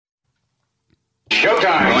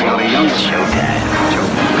Showtime! It's showtime.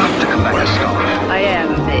 You've got to come back a star. I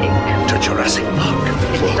am big. To Jurassic Park.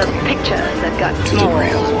 It's the pictures that got small.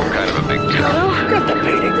 Kind of a big deal. Get the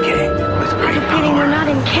painting king. With great Repeating, we're not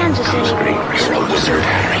in Kansas comes anymore. great hero wizard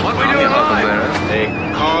Harry. What we doing live? They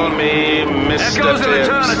call me Mr. Echoes of Tibbs.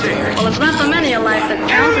 eternity. Well, it's not the many of life that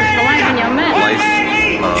counts, it's the life in your men.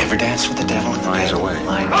 Life Ever dance with the devil in the finds bed? a way.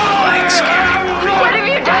 Like scary movie. What have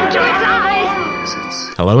you done to its eyes?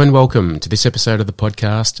 Hello and welcome to this episode of the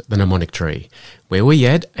podcast, The Mnemonic Tree, where we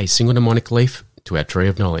add a single mnemonic leaf to our tree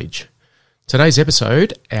of knowledge. Today's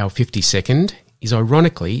episode, our 52nd, is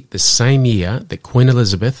ironically the same year that Queen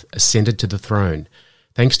Elizabeth ascended to the throne,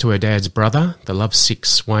 thanks to her dad's brother, the lovesick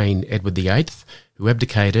swain Edward VIII, who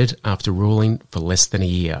abdicated after ruling for less than a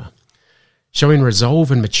year. Showing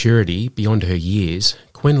resolve and maturity beyond her years,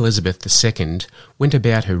 Queen Elizabeth II went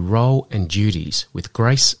about her role and duties with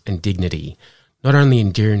grace and dignity, not only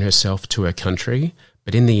endearing herself to her country,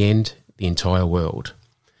 but in the end, the entire world.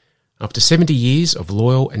 After 70 years of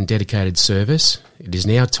loyal and dedicated service, it is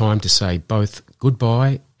now time to say both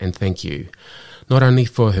goodbye and thank you, not only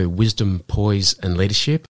for her wisdom, poise and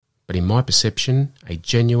leadership, but in my perception, a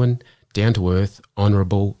genuine, down-to-earth,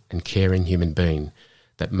 honourable and caring human being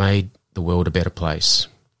that made the world a better place.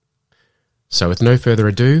 So with no further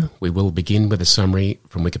ado, we will begin with a summary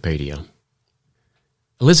from Wikipedia.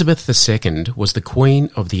 Elizabeth II was the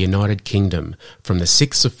Queen of the United Kingdom from the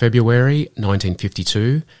 6th of February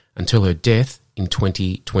 1952 until her death in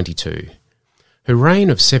 2022. Her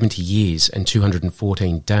reign of 70 years and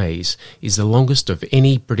 214 days is the longest of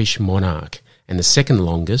any British monarch and the second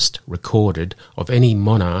longest recorded of any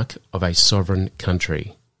monarch of a sovereign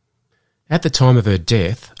country. At the time of her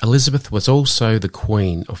death, Elizabeth was also the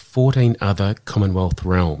Queen of 14 other Commonwealth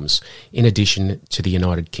realms, in addition to the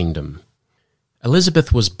United Kingdom.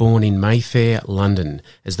 Elizabeth was born in Mayfair, London,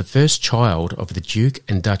 as the first child of the Duke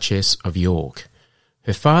and Duchess of York.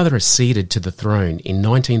 Her father acceded to the throne in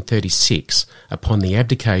 1936 upon the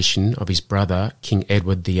abdication of his brother, King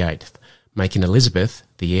Edward VIII, making Elizabeth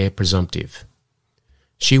the heir presumptive.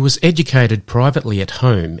 She was educated privately at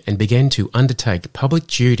home and began to undertake public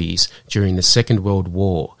duties during the Second World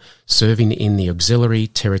War, serving in the Auxiliary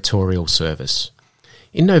Territorial Service.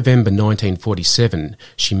 In November 1947,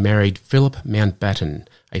 she married Philip Mountbatten,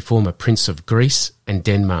 a former Prince of Greece and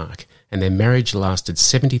Denmark, and their marriage lasted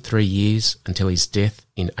 73 years until his death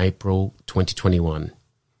in April 2021.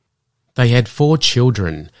 They had 4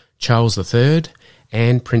 children, Charles III,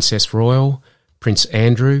 Anne Princess Royal, Prince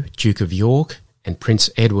Andrew, Duke of York, and Prince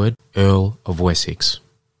Edward, Earl of Wessex.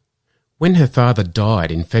 When her father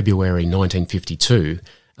died in February 1952,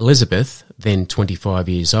 Elizabeth, then 25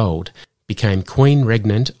 years old, became Queen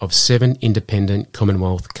Regnant of 7 independent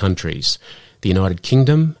Commonwealth countries: the United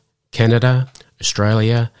Kingdom, Canada,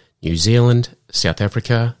 Australia, New Zealand, South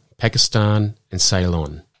Africa, Pakistan and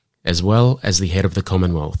Ceylon, as well as the head of the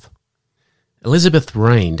Commonwealth. Elizabeth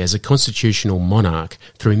reigned as a constitutional monarch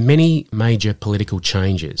through many major political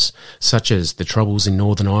changes, such as the Troubles in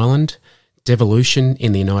Northern Ireland, devolution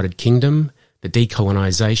in the United Kingdom, the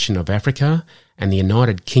decolonisation of Africa, and the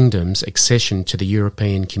United Kingdom's accession to the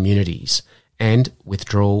European communities, and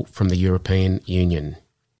withdrawal from the European Union.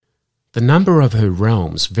 The number of her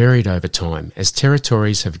realms varied over time as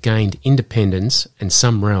territories have gained independence and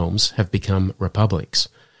some realms have become republics.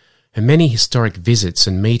 Her many historic visits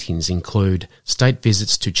and meetings include state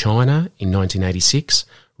visits to China in 1986,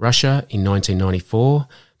 Russia in 1994,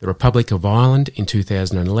 the Republic of Ireland in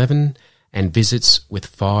 2011, and visits with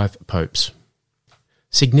 5 popes.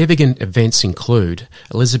 Significant events include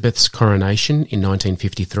Elizabeth's coronation in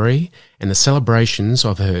 1953 and the celebrations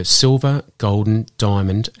of her silver, golden,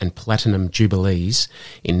 diamond and platinum jubilees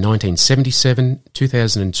in 1977,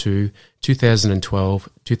 2002, 2012,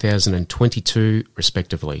 2022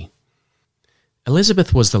 respectively.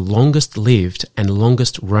 Elizabeth was the longest-lived and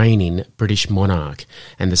longest-reigning British monarch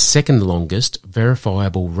and the second longest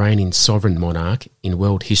verifiable reigning sovereign monarch in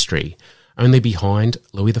world history, only behind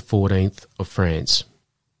Louis XIV of France.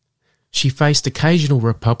 She faced occasional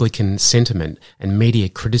Republican sentiment and media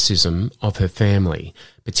criticism of her family,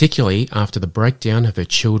 particularly after the breakdown of her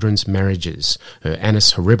children's marriages, her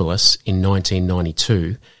annus horribilis in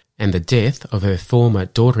 1992, and the death of her former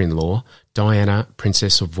daughter-in-law, Diana,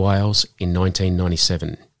 Princess of Wales, in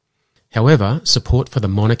 1997. However, support for the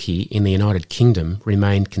monarchy in the United Kingdom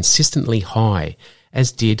remained consistently high,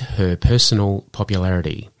 as did her personal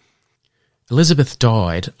popularity. Elizabeth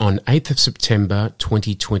died on 8th of September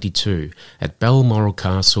 2022 at Balmoral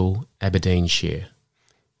Castle, Aberdeenshire.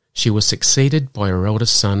 She was succeeded by her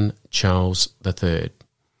eldest son, Charles III.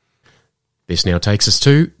 This now takes us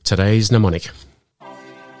to today's mnemonic.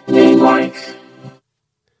 Mnemonic.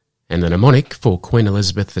 And the mnemonic for Queen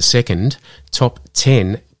Elizabeth II top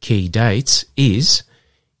 10 key dates is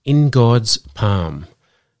in God's palm.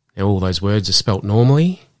 Now all those words are spelt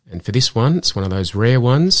normally, and for this one, it's one of those rare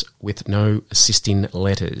ones with no assisting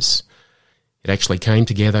letters. It actually came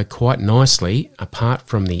together quite nicely apart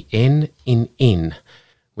from the N in,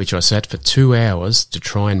 which I sat for 2 hours to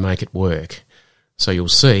try and make it work. So you'll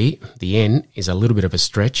see the N is a little bit of a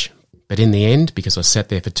stretch, but in the end, because I sat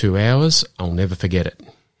there for 2 hours, I'll never forget it.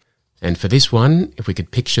 And for this one, if we could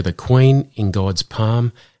picture the Queen in God's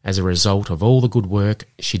palm as a result of all the good work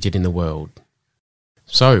she did in the world.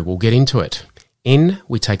 So we'll get into it. In,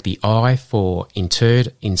 we take the I for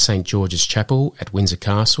interred in St. George's Chapel at Windsor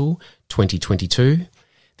Castle, 2022.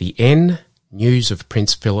 The N, news of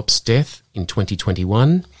Prince Philip's death in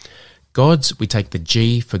 2021. Gods, we take the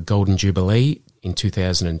G for Golden Jubilee in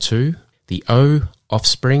 2002. The O,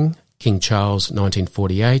 offspring, King Charles,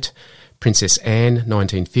 1948. Princess Anne,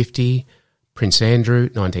 1950, Prince Andrew,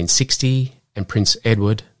 1960, and Prince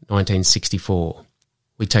Edward, 1964.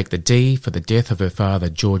 We take the D for the death of her father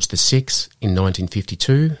George VI in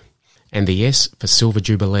 1952, and the S for Silver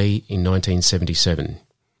Jubilee in 1977.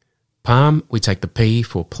 Palm, we take the P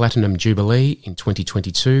for Platinum Jubilee in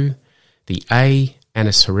 2022, the A,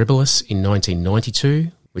 Annus Horribilis in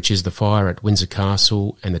 1992, which is the fire at Windsor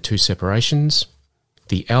Castle and the 2 separations,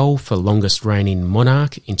 the L for Longest Reigning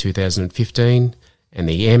Monarch in 2015, and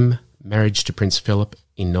the M, Marriage to Prince Philip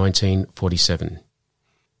in 1947.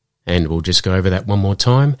 And we'll just go over that one more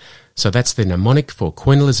time. So that's the mnemonic for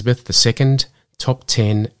Queen Elizabeth II, top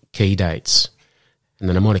 10 key dates. And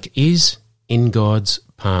the mnemonic is in God's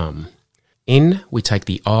palm. In, we take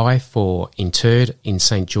the I for interred in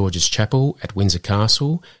St. George's Chapel at Windsor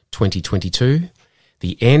Castle, 2022.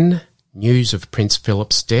 The N, news of Prince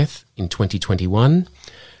Philip's death in 2021.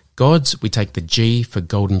 Gods, we take the G for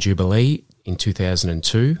Golden Jubilee in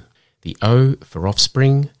 2002. The O for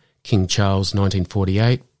offspring, King Charles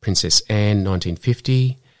 1948, Princess Anne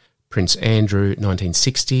 1950, Prince Andrew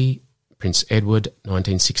 1960, Prince Edward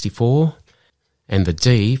 1964, and the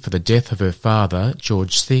D for the death of her father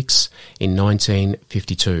George VI in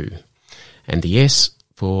 1952, and the S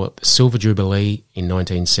for the Silver Jubilee in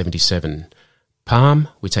 1977. Palm,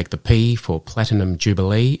 we take the P for Platinum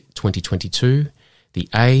Jubilee 2022, the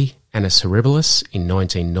A, Annus Horribilis in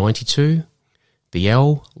 1992, the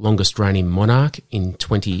L, Longest Reigning Monarch in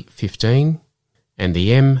 2015, and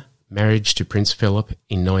the M, Marriage to Prince Philip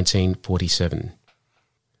in 1947.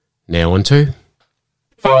 Now on to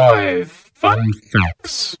 5 fun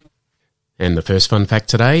facts. And the first fun fact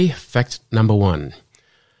today, fact number 1.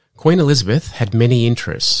 Queen Elizabeth had many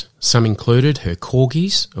interests. Some included her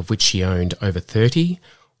corgis, of which she owned over 30,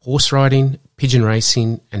 horse riding, pigeon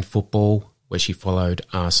racing, and football, where she followed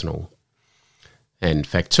Arsenal. And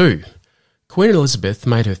fact 2. Queen Elizabeth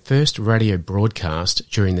made her first radio broadcast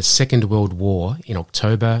during the Second World War in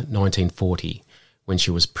October 1940, when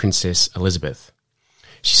she was Princess Elizabeth.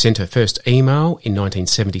 She sent her first email in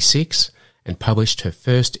 1976 and published her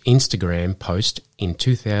first Instagram post in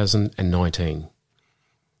 2019.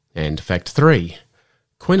 And fact 3.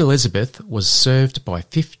 Queen Elizabeth was served by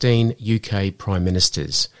 15 UK Prime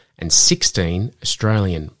Ministers and 16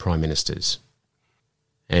 Australian Prime Ministers.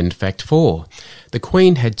 And fact 4. The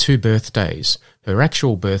Queen had 2 birthdays. Her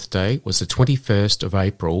actual birthday was the 21st of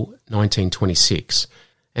April 1926,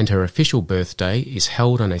 and her official birthday is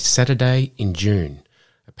held on a Saturday in June,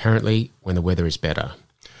 apparently when the weather is better.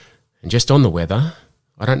 And just on the weather,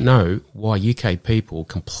 I don't know why UK people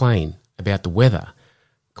complain about the weather.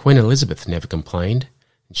 Queen Elizabeth never complained,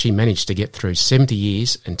 and she managed to get through 70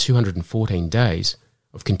 years and 214 days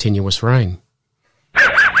of continuous rain.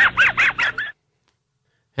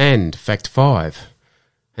 And fact 5.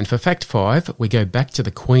 And for fact 5, we go back to the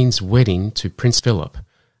Queen's wedding to Prince Philip.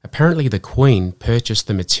 Apparently the Queen purchased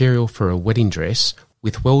the material for a wedding dress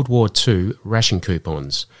with World War II ration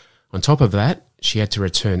coupons. On top of that, she had to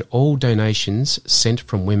return all donations sent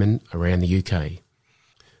from women around the UK.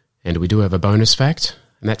 And we do have a bonus fact,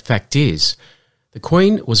 and that fact is, the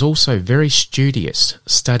Queen was also very studious,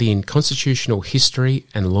 studying constitutional history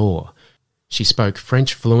and law. She spoke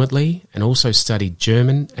French fluently and also studied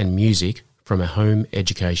German and music from a home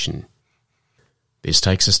education. This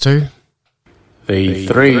takes us to the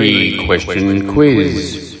 3-question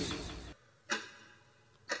quiz.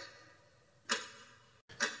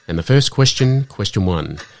 And the first question, question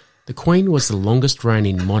 1. The Queen was the longest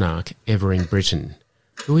reigning monarch ever in Britain.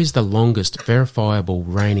 Who is the longest verifiable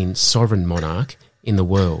reigning sovereign monarch in the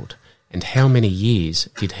world, and how many years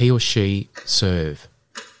did he or she serve?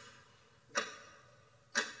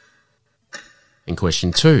 And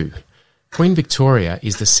question 2. Queen Victoria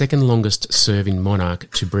is the second longest serving monarch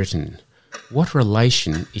to Britain. What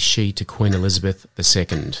relation is she to Queen Elizabeth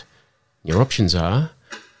II? Your options are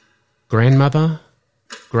grandmother,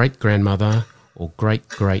 great-grandmother, or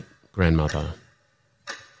great-great-grandmother.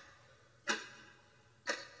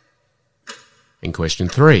 And question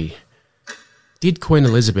 3. Did Queen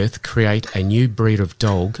Elizabeth create a new breed of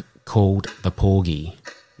dog called the Porgy?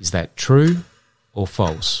 Is that true or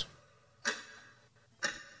false?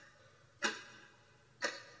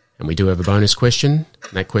 And we do have a bonus question.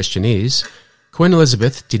 And that question is, Queen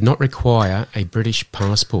Elizabeth did not require a British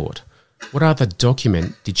passport. What other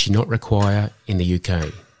document did she not require in the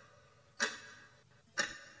UK?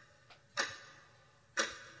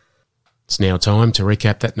 It's now time to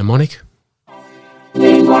recap that mnemonic.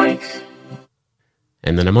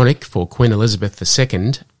 And the mnemonic for Queen Elizabeth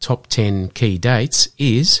II top 10 key dates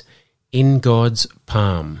is In God's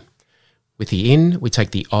Palm. With the in, we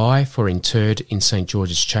take the I for interred in St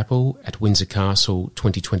George's Chapel at Windsor Castle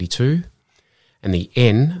 2022, and the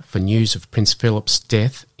N for news of Prince Philip's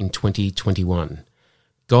death in 2021.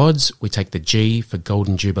 God's, we take the G for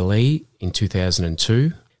Golden Jubilee in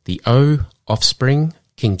 2002, the O, Offspring,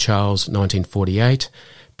 King Charles 1948,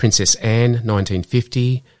 Princess Anne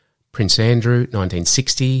 1950, Prince Andrew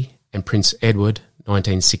 1960, and Prince Edward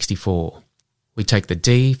 1964. We take the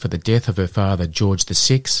D for the death of her father George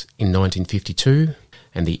VI in 1952,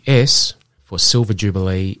 and the S for Silver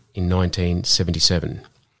Jubilee in 1977.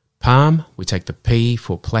 Palm, we take the P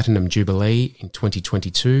for Platinum Jubilee in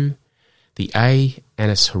 2022, the A,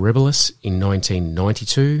 Annus Horribilis in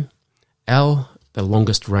 1992, L, the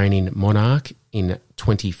longest reigning monarch in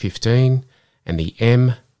 2015, and the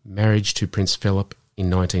M, marriage to Prince Philip in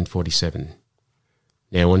 1947.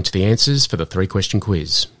 Now on to the answers for the 3-question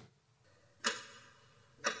quiz.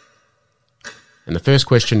 And the first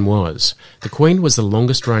question was, the Queen was the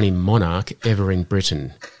longest reigning monarch ever in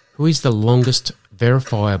Britain. Who is the longest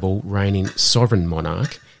verifiable reigning sovereign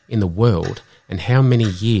monarch in the world, and how many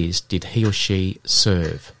years did he or she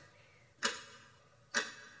serve?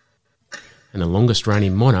 And the longest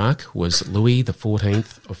reigning monarch was Louis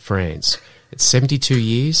XIV of France. It's 72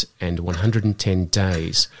 years and 110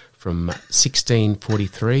 days from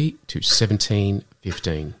 1643 to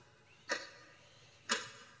 1715.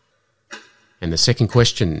 And the second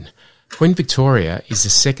question, Queen Victoria is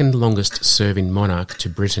the second longest serving monarch to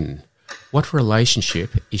Britain. What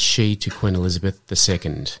relationship is she to Queen Elizabeth II?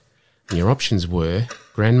 And your options were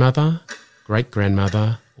grandmother,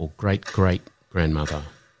 great-grandmother, or great-great-grandmother.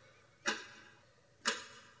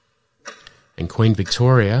 And Queen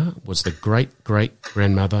Victoria was the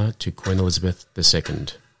great-great-grandmother to Queen Elizabeth II.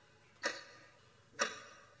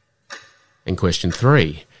 And question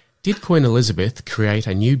 3. Did Queen Elizabeth create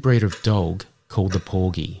a new breed of dog called the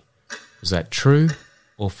Porgy? Was that true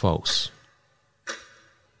or false?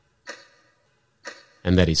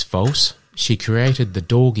 And that is false. She created the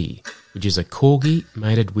Dorgie, which is a corgi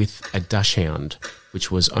mated with a dachshund,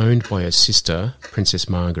 which was owned by her sister, Princess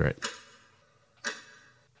Margaret.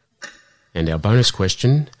 And our bonus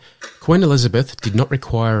question, Queen Elizabeth did not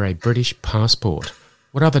require a British passport.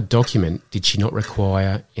 What other document did she not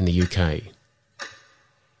require in the UK?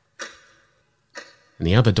 And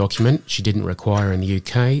the other document she didn't require in the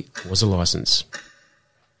UK was a licence.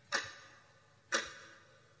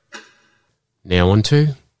 Now on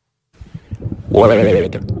to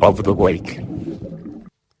Word of the Week.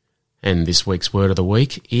 And this week's word of the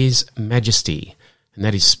week is majesty, and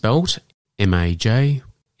that is spelt M-A-J-E-S-T-Y.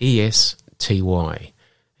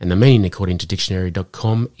 And the meaning, according to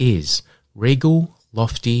dictionary.com, is regal,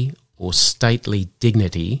 lofty, or stately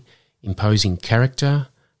dignity, imposing character,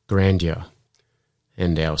 grandeur.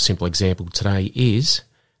 And our simple example today is,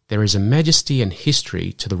 there is a majesty and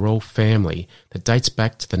history to the royal family that dates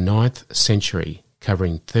back to the 9th century,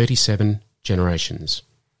 covering 37 generations.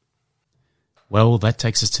 Well, that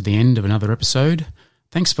takes us to the end of another episode.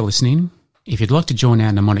 Thanks for listening. If you'd like to join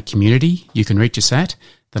our mnemonic community, you can reach us at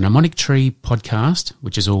the Mnemonic Tree Podcast,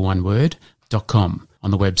 which is all one word, .com on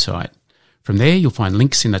the website. From there, you'll find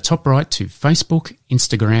links in the top right to Facebook,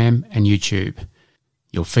 Instagram, and YouTube.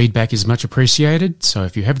 Your feedback is much appreciated, so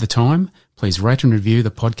if you have the time, please rate and review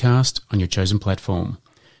the podcast on your chosen platform.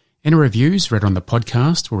 Any reviews read on the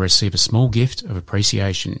podcast will receive a small gift of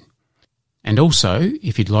appreciation. And also,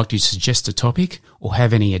 if you'd like to suggest a topic or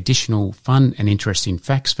have any additional fun and interesting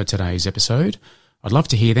facts for today's episode, I'd love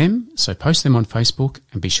to hear them, so post them on Facebook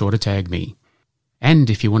and be sure to tag me. And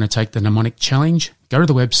if you want to take the Mnemonic Challenge, go to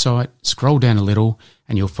the website, scroll down a little,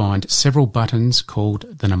 and you'll find several buttons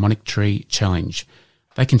called the Mnemonic Tree Challenge.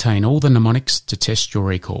 They contain all the mnemonics to test your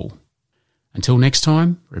recall. Until next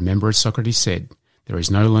time, remember as Socrates said, There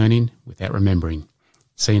is no learning without remembering.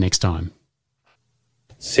 See you next time.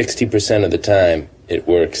 60% of the time, it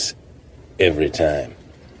works every time.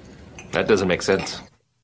 That doesn't make sense.